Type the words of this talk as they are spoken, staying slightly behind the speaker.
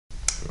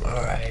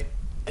Alright.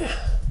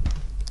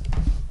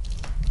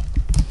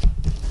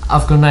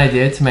 I've got an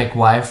idea to make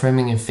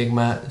wireframing in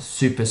Figma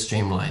super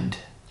streamlined.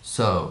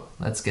 So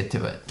let's get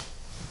to it.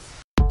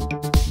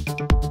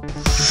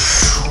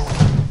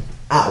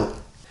 Ow!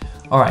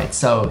 Alright,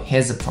 so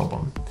here's the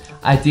problem.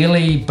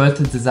 Ideally, both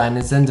the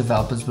designers and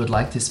developers would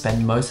like to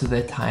spend most of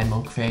their time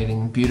on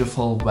creating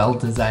beautiful,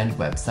 well-designed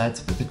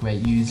websites with a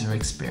great user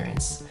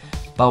experience.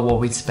 But what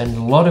we spend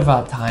a lot of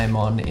our time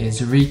on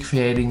is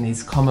recreating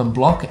these common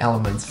block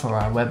elements for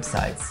our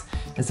websites.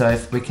 And so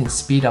if we can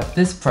speed up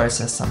this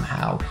process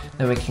somehow,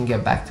 then we can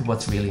get back to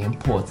what's really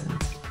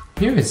important.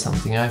 Here is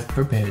something I've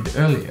prepared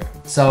earlier.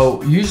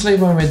 So usually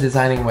when we're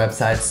designing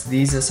websites,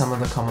 these are some of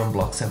the common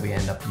blocks that we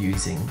end up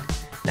using.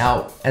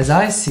 Now, as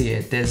I see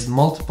it, there's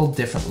multiple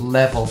different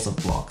levels of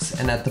blocks,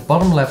 and at the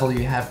bottom level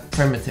you have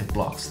primitive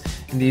blocks.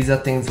 And these are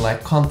things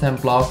like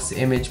content blocks,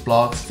 image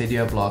blocks,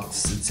 video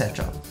blocks,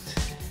 etc.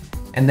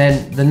 And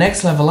then the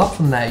next level up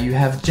from that you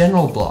have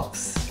general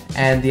blocks.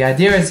 And the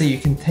idea is that you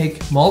can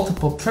take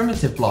multiple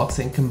primitive blocks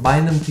and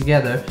combine them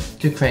together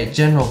to create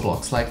general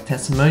blocks like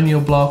testimonial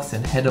blocks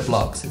and header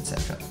blocks,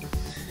 etc.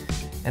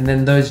 And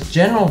then those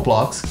general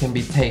blocks can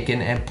be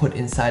taken and put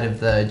inside of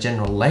the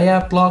general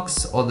layout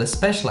blocks or the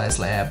specialized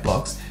layout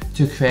blocks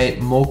to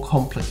create more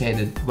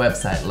complicated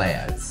website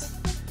layouts.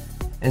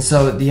 And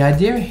so the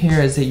idea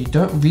here is that you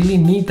don't really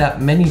need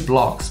that many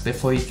blocks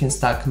before you can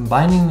start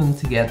combining them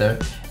together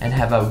and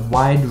have a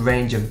wide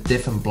range of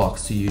different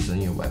blocks to use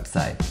on your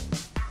website.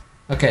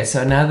 Okay,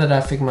 so now that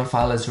our Figma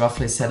file is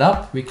roughly set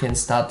up, we can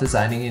start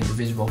designing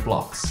individual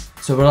blocks.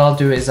 So what I'll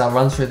do is I'll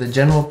run through the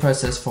general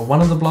process for one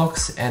of the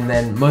blocks, and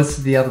then most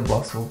of the other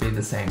blocks will be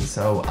the same,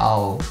 so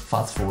I'll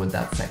fast forward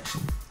that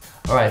section.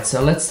 Alright,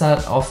 so let's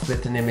start off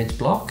with an image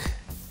block.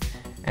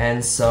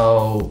 And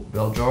so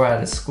we'll draw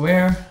out a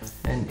square,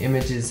 and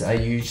images are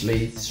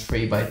usually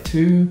 3 by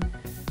 2,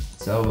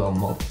 so we'll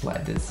multiply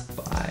this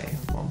by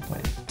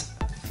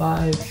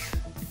 1.5.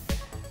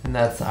 And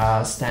that's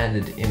our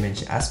standard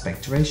image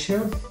aspect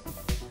ratio.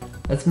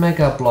 Let's make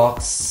our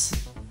blocks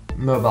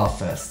mobile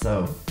first,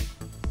 so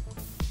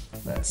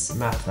let's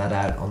map that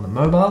out on the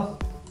mobile.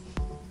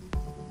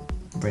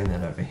 Bring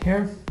that over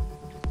here.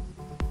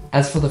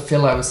 As for the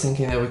fill, I was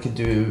thinking that we could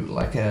do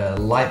like a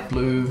light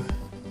blue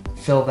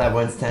fill that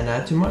won't stand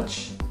out too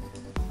much.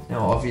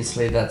 Now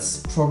obviously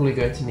that's probably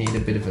going to need a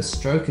bit of a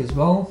stroke as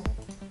well.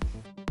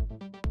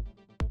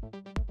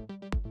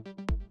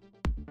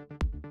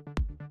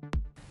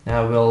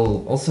 Now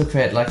we'll also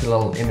create like a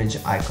little image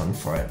icon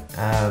for it.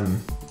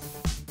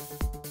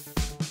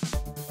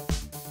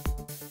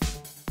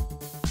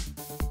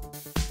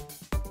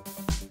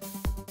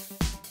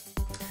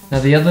 Now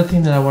the other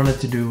thing that I wanted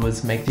to do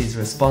was make these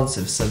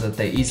responsive so that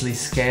they easily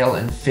scale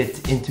and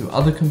fit into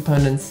other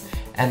components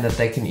and that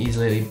they can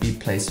easily be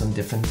placed on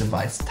different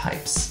device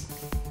types.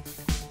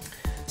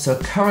 So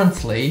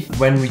currently,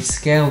 when we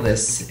scale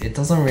this, it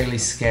doesn't really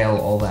scale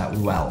all that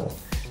well.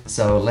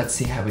 So let's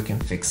see how we can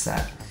fix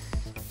that.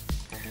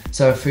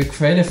 So if we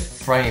create a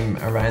frame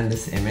around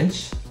this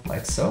image,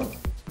 like so,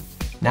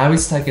 now we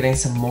start getting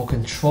some more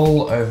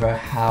control over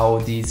how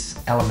these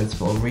elements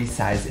will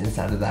resize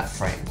inside of that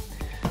frame.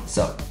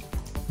 So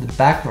the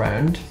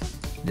background,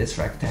 this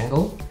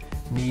rectangle,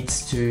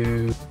 needs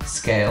to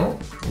scale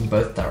in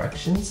both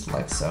directions,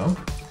 like so.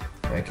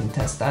 So I can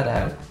test that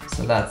out.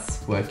 So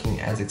that's working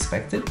as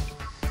expected.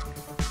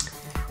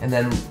 And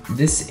then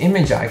this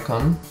image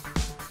icon,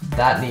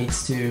 that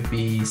needs to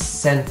be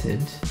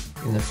centered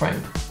in the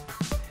frame.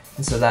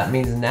 And so that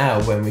means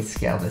now when we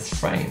scale this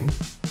frame,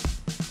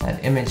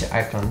 that image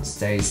icon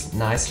stays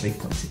nicely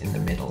put in the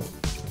middle.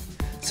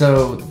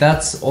 So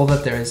that's all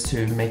that there is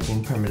to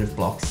making primitive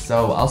blocks.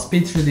 So I'll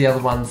speed through the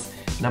other ones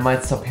and I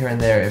might stop here and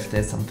there if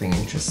there's something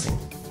interesting.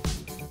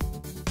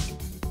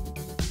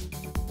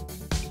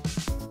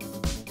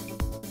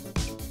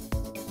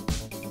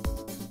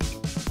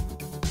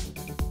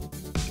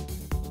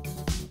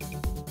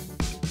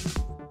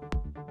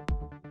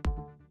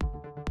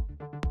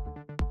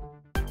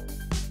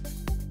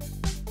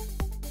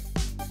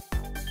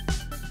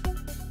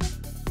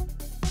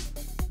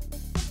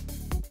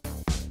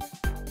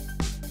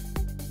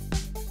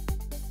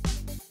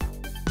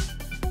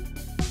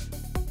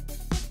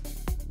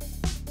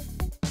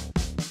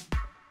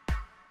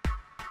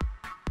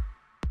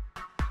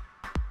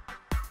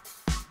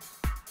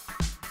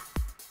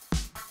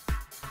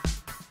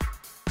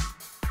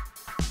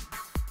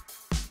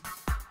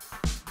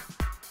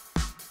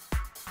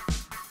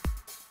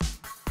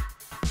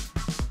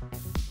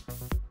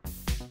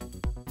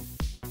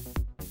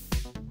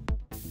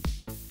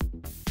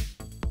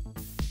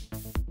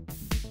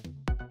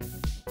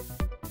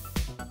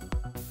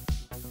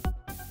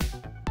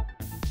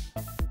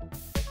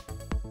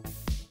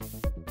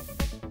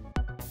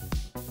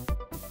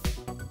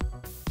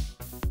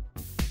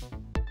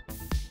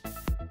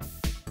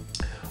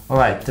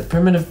 Alright, the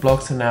primitive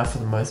blocks are now for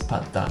the most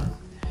part done.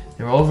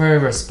 They're all very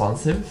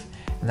responsive,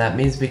 and that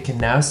means we can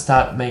now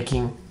start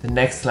making the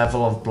next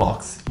level of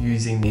blocks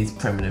using these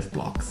primitive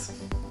blocks.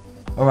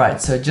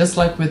 Alright, so just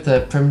like with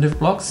the primitive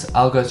blocks,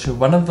 I'll go through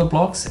one of the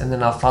blocks and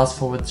then I'll fast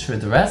forward through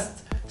the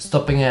rest,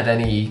 stopping at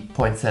any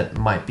points that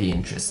might be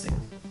interesting.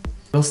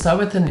 We'll start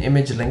with an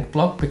image link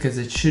block because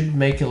it should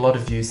make a lot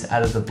of use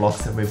out of the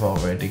blocks that we've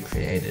already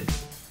created.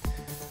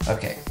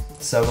 Okay,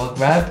 so we'll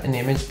grab an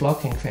image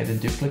block and create a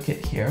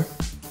duplicate here.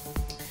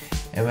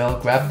 And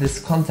we'll grab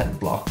this content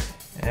block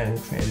and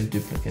create a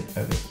duplicate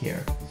over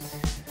here.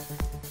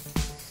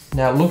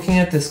 Now looking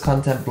at this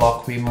content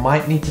block, we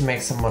might need to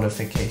make some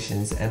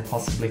modifications and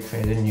possibly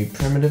create a new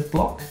primitive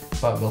block,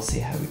 but we'll see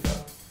how we go.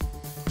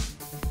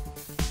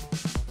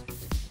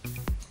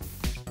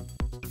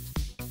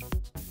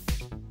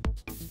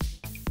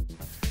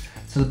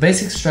 So the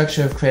basic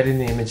structure of creating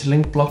the image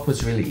link block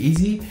was really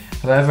easy.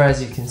 However, as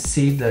you can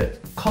see, the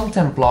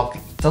content block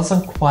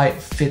doesn't quite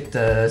fit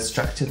the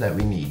structure that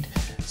we need.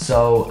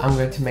 So I'm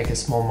going to make a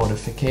small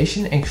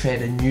modification and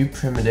create a new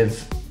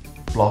primitive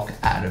block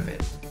out of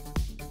it.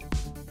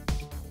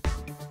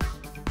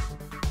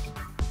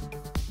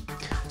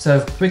 So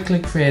I've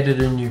quickly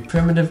created a new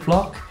primitive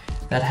block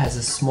that has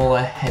a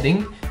smaller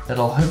heading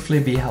that'll hopefully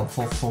be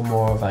helpful for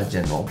more of our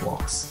general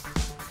blocks.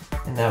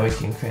 And now we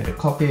can create a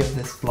copy of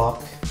this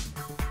block,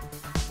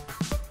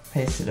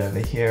 paste it over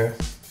here.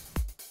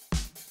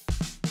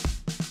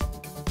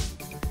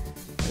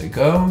 There we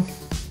go.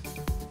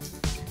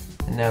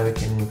 And now we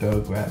can go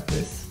grab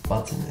this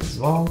button as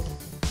well.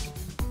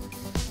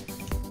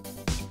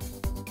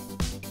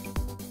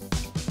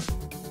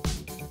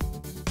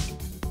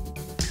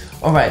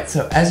 Alright,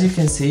 so as you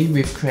can see,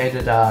 we've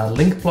created our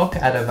link block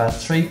out of our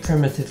 3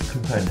 primitive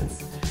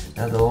components.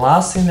 Now the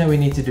last thing that we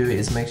need to do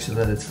is make sure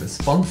that it's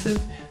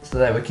responsive so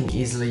that we can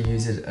easily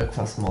use it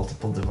across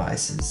multiple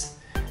devices.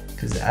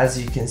 Because as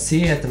you can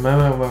see at the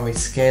moment when we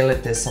scale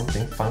it, there's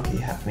something funky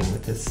happening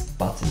with this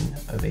button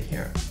over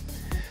here.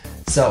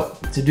 So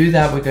to do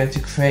that, we're going to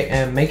create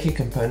and make a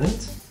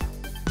component.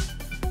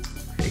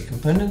 Create a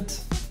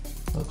component.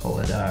 We'll call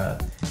it our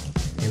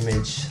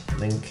image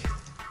link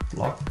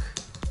block.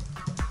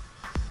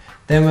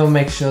 Then we'll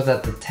make sure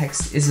that the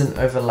text isn't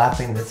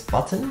overlapping this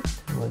button,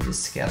 and we'll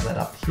just scale that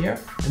up here.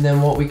 And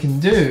then what we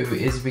can do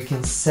is we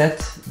can set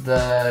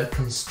the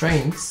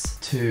constraints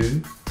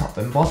to top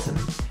and bottom,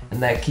 and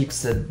that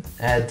keeps the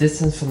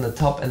distance from the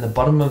top and the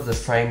bottom of the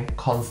frame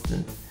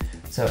constant.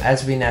 So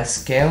as we now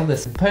scale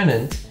this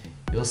component,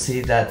 you'll see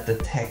that the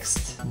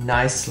text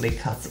nicely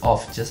cuts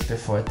off just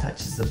before it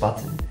touches the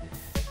button.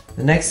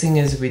 The next thing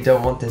is we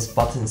don't want this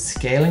button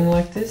scaling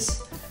like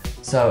this.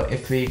 So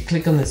if we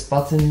click on this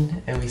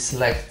button and we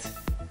select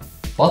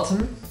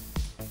bottom,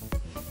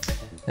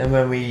 then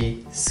when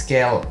we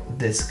scale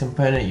this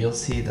component, you'll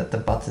see that the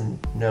button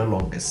no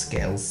longer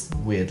scales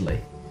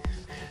weirdly.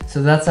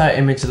 So that's our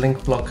image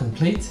link block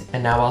complete,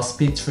 and now I'll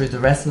speed through the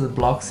rest of the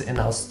blocks and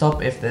I'll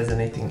stop if there's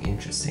anything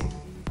interesting.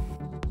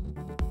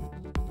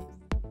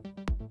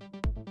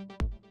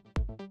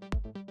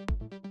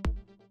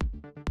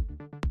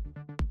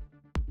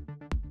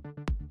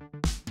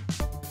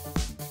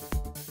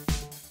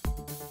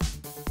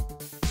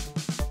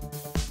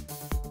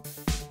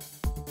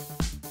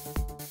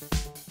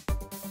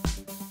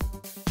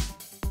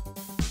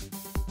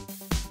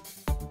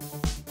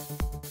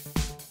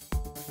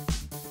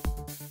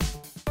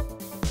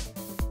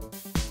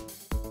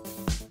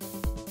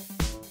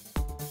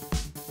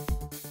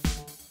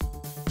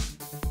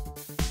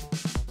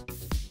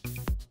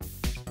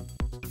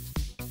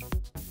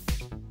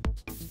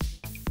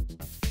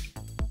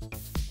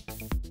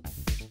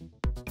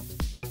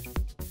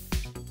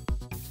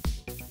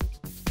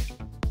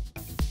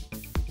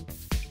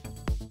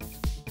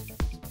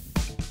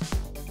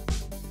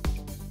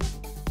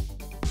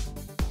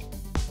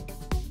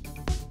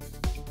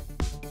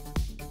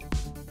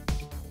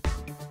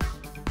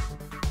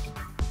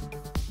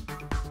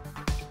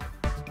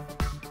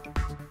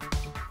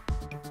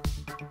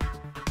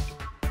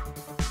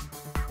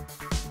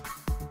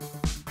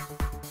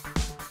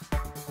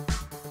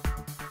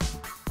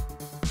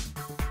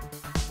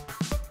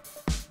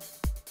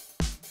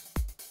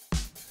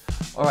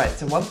 Alright,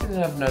 so one thing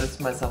that I've noticed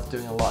myself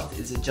doing a lot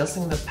is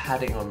adjusting the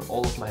padding on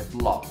all of my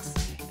blocks.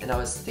 And I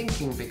was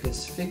thinking,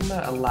 because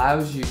Figma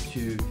allows you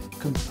to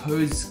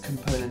compose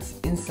components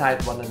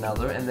inside one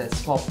another and then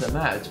swap them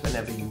out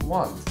whenever you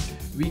want,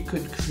 we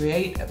could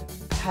create a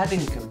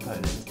padding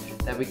component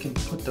that we can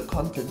put the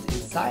content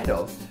inside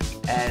of.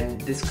 And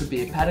this could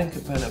be a padding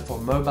component for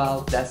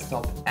mobile,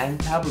 desktop and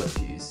tablet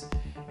use.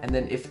 And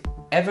then if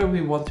ever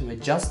we want to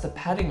adjust the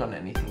padding on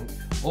anything,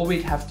 all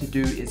we'd have to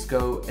do is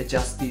go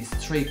adjust these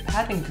 3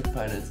 padding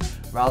components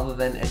rather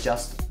than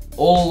adjust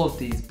all of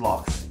these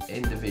blocks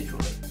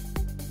individually.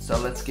 So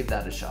let's give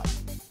that a shot.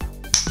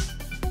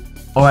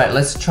 Alright,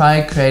 let's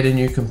try create a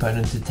new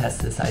component to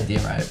test this idea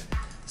out.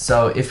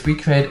 So if we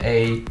create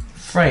a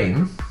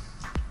frame,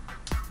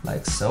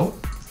 like so,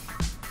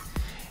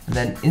 and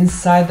then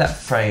inside that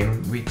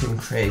frame we can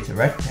create a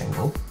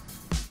rectangle.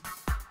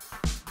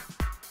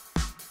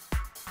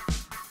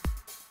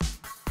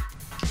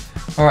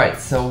 Alright,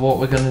 so what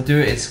we're going to do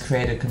is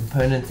create a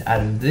component out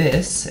of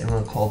this, and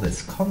we'll call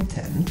this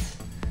content.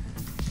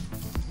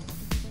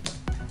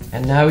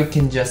 And now we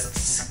can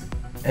just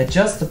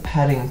adjust the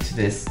padding to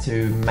this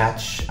to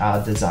match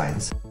our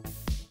designs.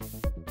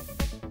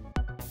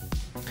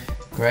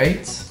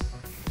 Great.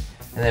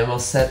 And then we'll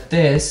set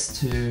this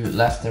to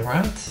left and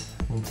right,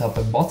 and top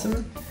and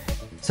bottom.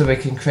 So we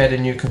can create a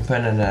new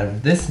component out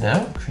of this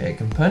now. Create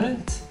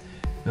component.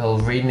 We'll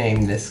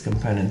rename this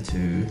component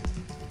to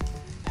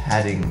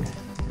padding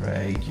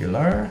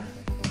regular.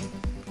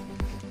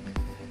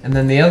 And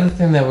then the other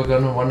thing that we're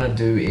going to want to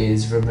do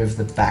is remove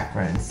the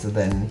background. So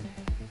then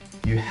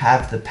you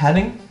have the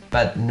padding,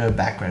 but no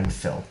background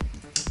fill.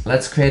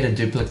 Let's create a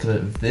duplicate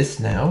of this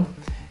now.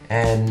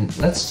 And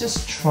let's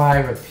just try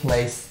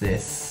replace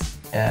this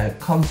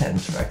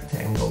content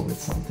rectangle with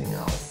something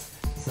else.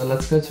 So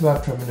let's go to our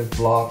primitive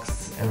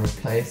blocks and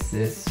replace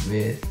this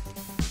with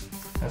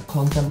a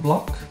content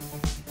block,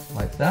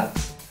 like that.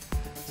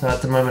 So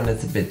at the moment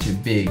it's a bit too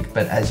big,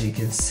 but as you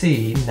can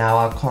see, now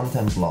our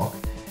content block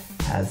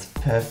has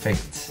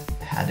perfect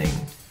padding,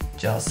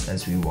 just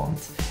as we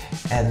want.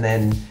 And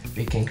then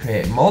we can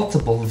create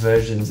multiple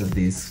versions of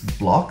these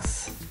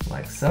blocks,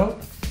 like so.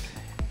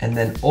 And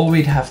then all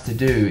we'd have to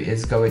do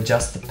is go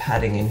adjust the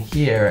padding in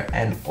here,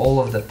 and all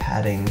of the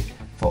padding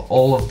for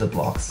all of the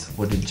blocks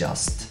would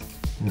adjust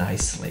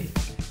nicely.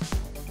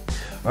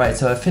 Alright,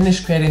 so I've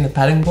finished creating the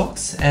padding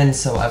blocks, and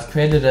so I've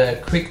created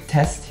a quick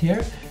test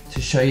here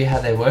to show you how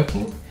they're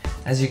working.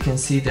 As you can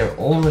see, they're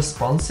all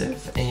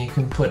responsive, and you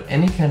can put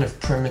any kind of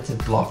primitive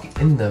block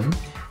in them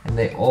and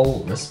they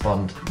all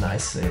respond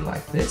nicely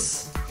like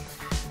this.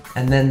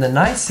 And then the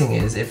nice thing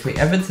is, if we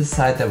ever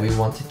decide that we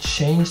want to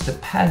change the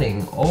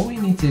padding, all we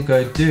need to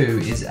go do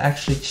is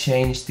actually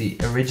change the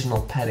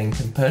original padding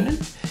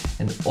component,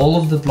 and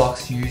all of the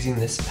blocks using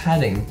this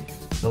padding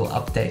will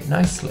update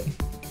nicely.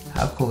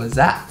 How cool is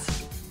that?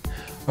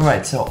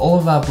 Alright, so all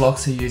of our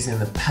blocks are using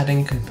the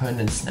padding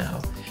components now.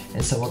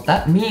 And so what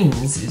that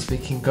means is we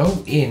can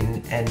go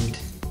in and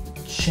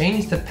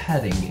change the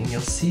padding, and you'll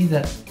see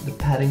that the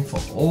padding for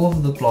all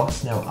of the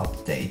blocks now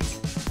update,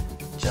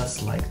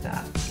 just like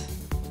that.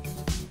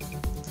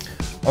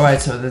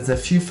 Alright, so there's a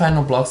few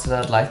final blocks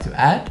that I'd like to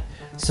add,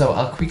 so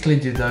I'll quickly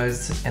do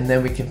those and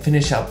then we can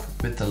finish up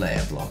with the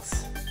layer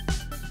blocks.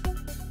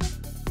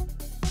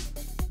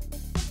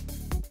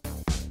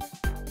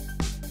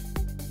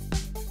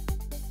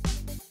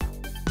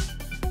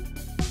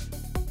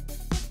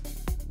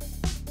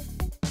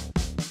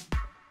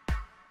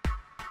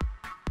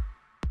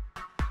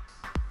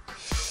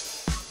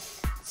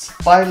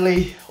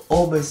 Finally,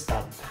 almost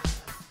done.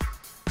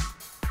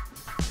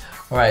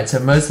 Alright, so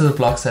most of the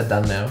blocks are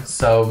done now,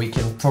 so we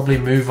can probably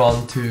move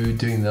on to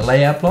doing the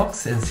layout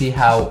blocks and see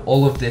how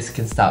all of this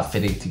can start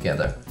fitting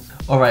together.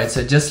 Alright,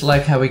 so just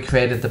like how we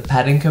created the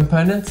padding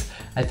components,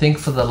 I think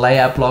for the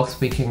layout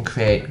blocks we can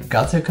create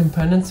gutter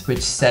components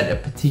which set a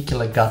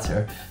particular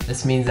gutter.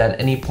 This means at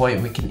any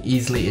point we can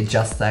easily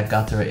adjust that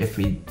gutter if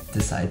we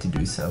decide to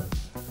do so.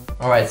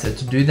 Alright, so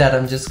to do that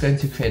I'm just going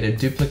to create a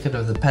duplicate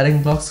of the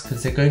padding blocks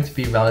because they're going to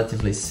be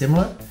relatively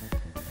similar.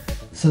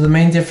 So the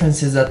main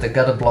difference is that the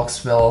gutter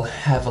blocks will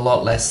have a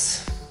lot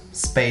less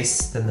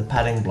space than the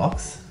padding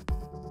blocks.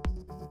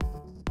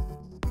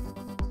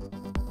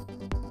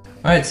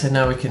 Alright, so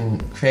now we can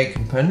create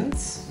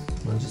components.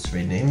 We'll just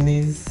rename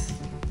these.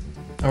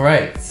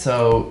 Alright,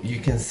 so you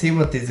can see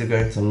what these are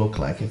going to look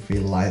like if we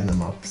line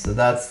them up. So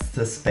that's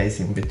the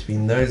spacing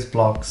between those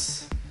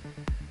blocks,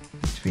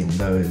 between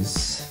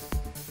those,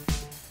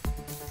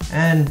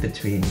 and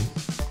between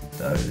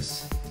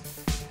those.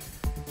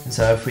 And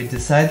so if we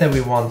decide that we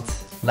want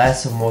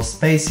less or more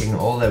spacing,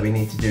 all that we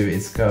need to do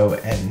is go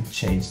and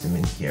change them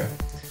in here.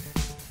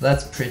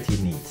 That's pretty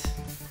neat.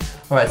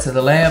 Alright, so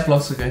the layout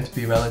blocks are going to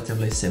be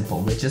relatively simple.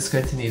 We're just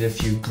going to need a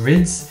few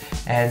grids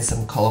and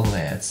some column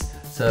layouts.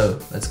 So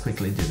let's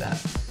quickly do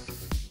that.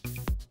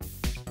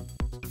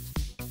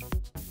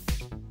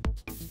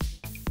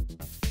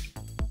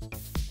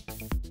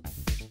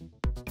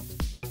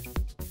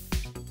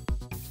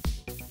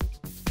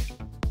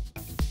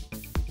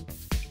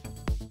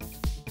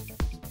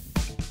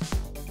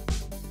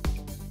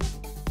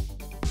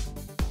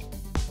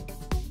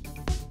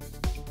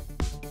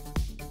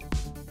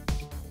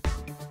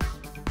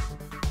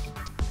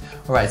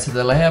 Alright, so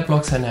the layout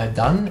blocks are now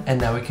done,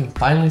 and now we can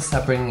finally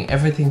start bringing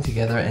everything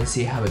together and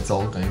see how it's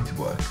all going to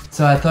work.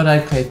 So I thought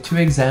I'd create two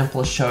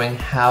examples showing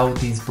how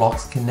these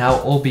blocks can now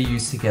all be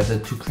used together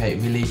to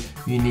create really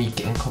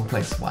unique and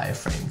complex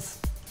wireframes.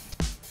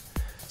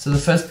 So the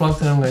first block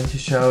that I'm going to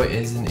show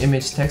is an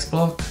image text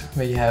block,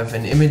 where you have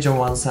an image on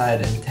one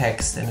side and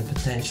text and a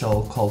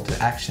potential call to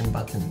action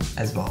button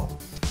as well.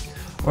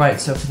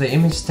 Alright, so for the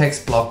image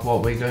text block,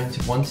 what we're going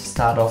to want to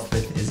start off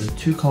with is a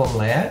 2-column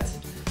layout.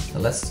 So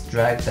let's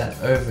drag that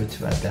over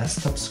to our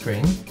desktop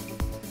screen,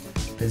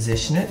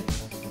 position it,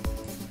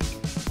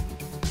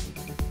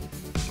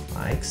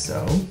 like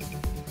so,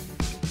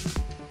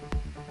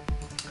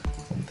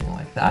 something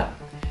like that.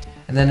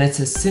 And then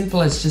it's as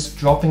simple as just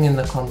dropping in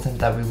the content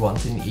that we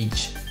want in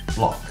each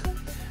block.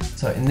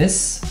 So in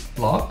this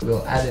block,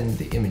 we'll add in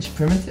the image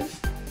primitive.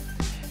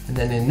 And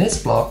then in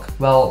this block,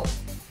 well,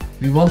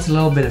 we want a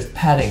little bit of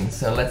padding,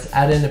 so let's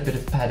add in a bit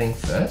of padding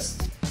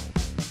first.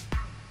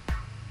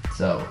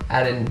 So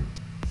add in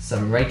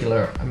some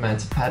regular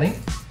amount of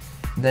padding.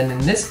 Then in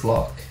this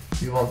block,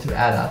 we want to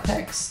add our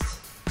text.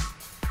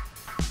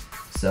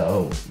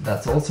 So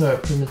that's also a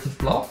primitive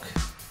block.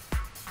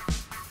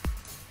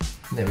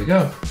 There we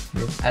go,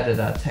 we've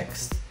added our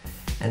text.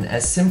 And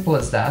as simple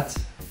as that,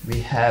 we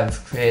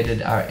have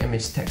created our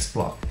image text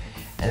block,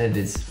 and it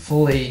is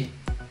fully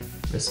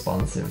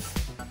responsive.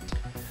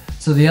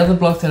 So the other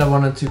block that I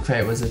wanted to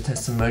create was a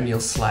testimonial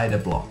slider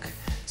block.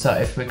 So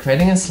if we're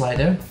creating a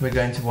slider, we're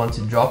going to want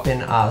to drop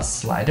in our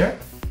slider,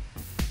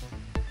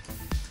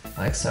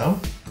 like so.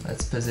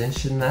 Let's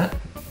position that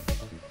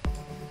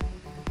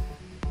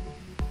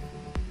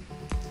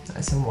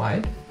nice and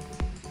wide.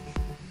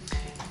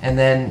 And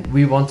then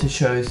we want to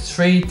show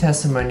 3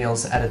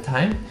 testimonials at a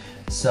time.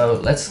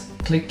 So let's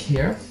click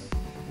here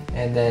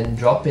and then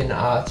drop in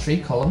our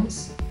 3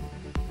 columns,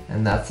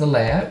 and that's the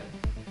layout.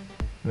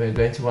 We're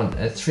going to want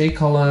a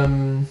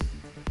 3-column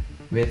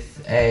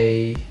with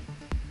a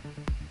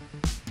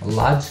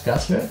large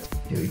gutter.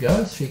 Here we go,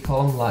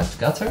 3-column large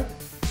gutter.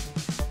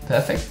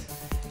 Perfect.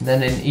 And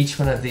then in each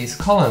one of these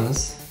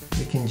columns,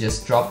 we can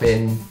just drop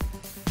in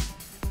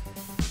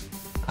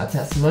our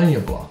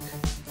testimonial block,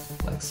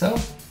 like so.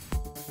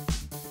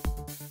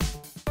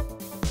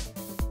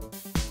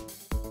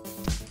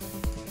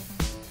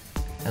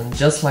 And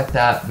just like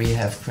that, we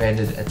have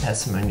created a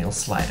testimonial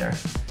slider.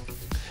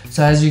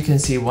 So as you can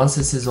see, once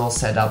this is all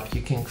set up,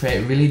 you can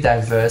create really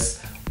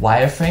diverse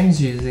wireframes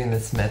using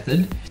this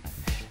method.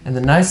 And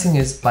the nice thing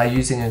is, by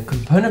using a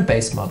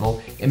component-based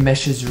model, it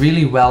meshes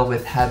really well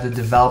with how the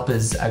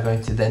developers are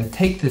going to then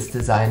take this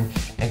design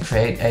and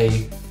create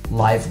a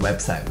live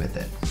website with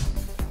it.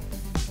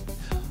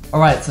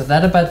 Alright, so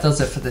that about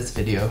does it for this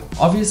video.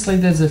 Obviously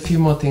there's a few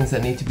more things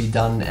that need to be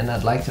done, and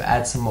I'd like to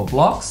add some more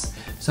blocks.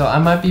 So I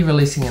might be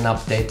releasing an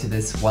update to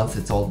this once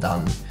it's all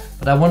done.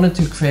 But I wanted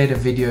to create a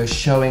video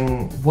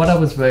showing what I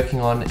was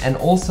working on and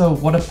also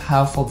what a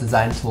powerful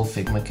design tool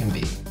Figma can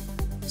be.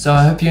 So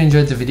I hope you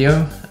enjoyed the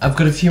video. I've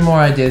got a few more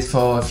ideas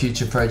for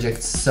future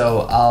projects,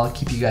 so I'll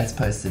keep you guys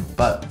posted.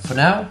 But for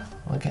now,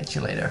 I'll catch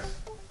you later.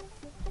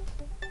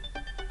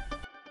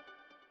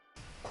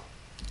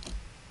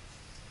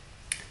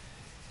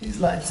 These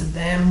lights are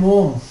damn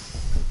warm.